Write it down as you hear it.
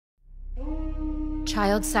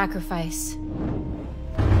Child sacrifice.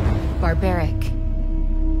 Barbaric.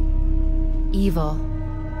 Evil.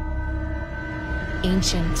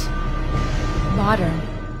 Ancient. Modern.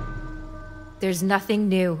 There's nothing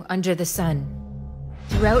new under the sun.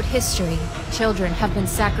 Throughout history, children have been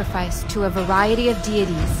sacrificed to a variety of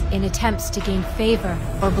deities in attempts to gain favor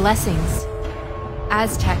or blessings.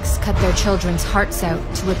 Aztecs cut their children's hearts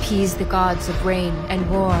out to appease the gods of rain and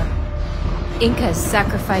war. Incas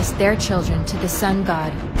sacrificed their children to the sun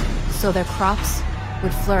god so their crops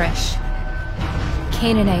would flourish.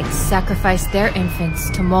 Canaanites sacrificed their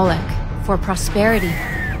infants to Moloch for prosperity.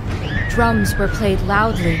 Drums were played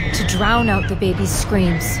loudly to drown out the baby's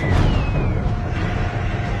screams.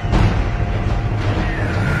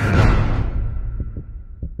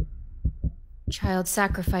 Child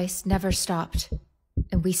sacrifice never stopped,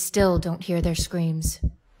 and we still don't hear their screams.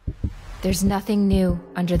 There's nothing new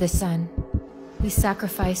under the sun. We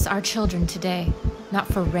sacrifice our children today, not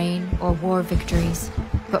for rain or war victories,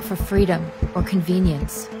 but for freedom or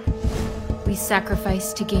convenience. We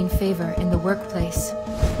sacrifice to gain favor in the workplace,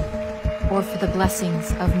 or for the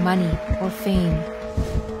blessings of money or fame.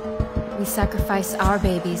 We sacrifice our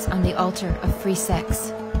babies on the altar of free sex.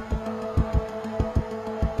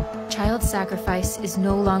 Child sacrifice is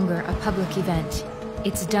no longer a public event.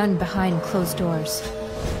 It's done behind closed doors.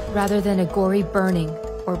 Rather than a gory burning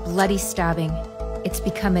or bloody stabbing, it's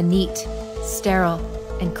become a neat, sterile,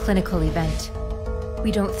 and clinical event.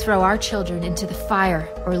 We don't throw our children into the fire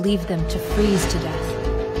or leave them to freeze to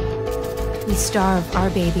death. We starve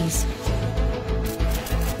our babies.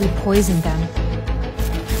 We poison them.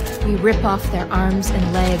 We rip off their arms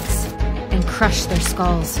and legs and crush their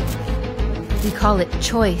skulls. We call it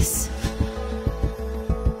choice.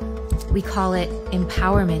 We call it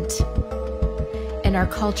empowerment. And our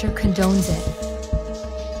culture condones it.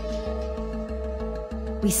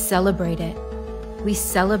 We celebrate it. We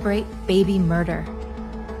celebrate baby murder.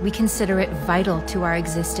 We consider it vital to our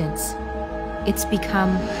existence. It's become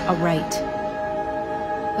a right.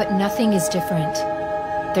 But nothing is different.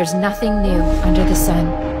 There's nothing new under the sun.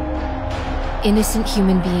 Innocent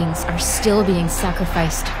human beings are still being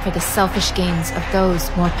sacrificed for the selfish gains of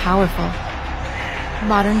those more powerful.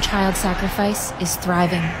 Modern child sacrifice is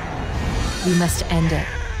thriving. We must end it.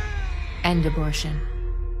 End abortion.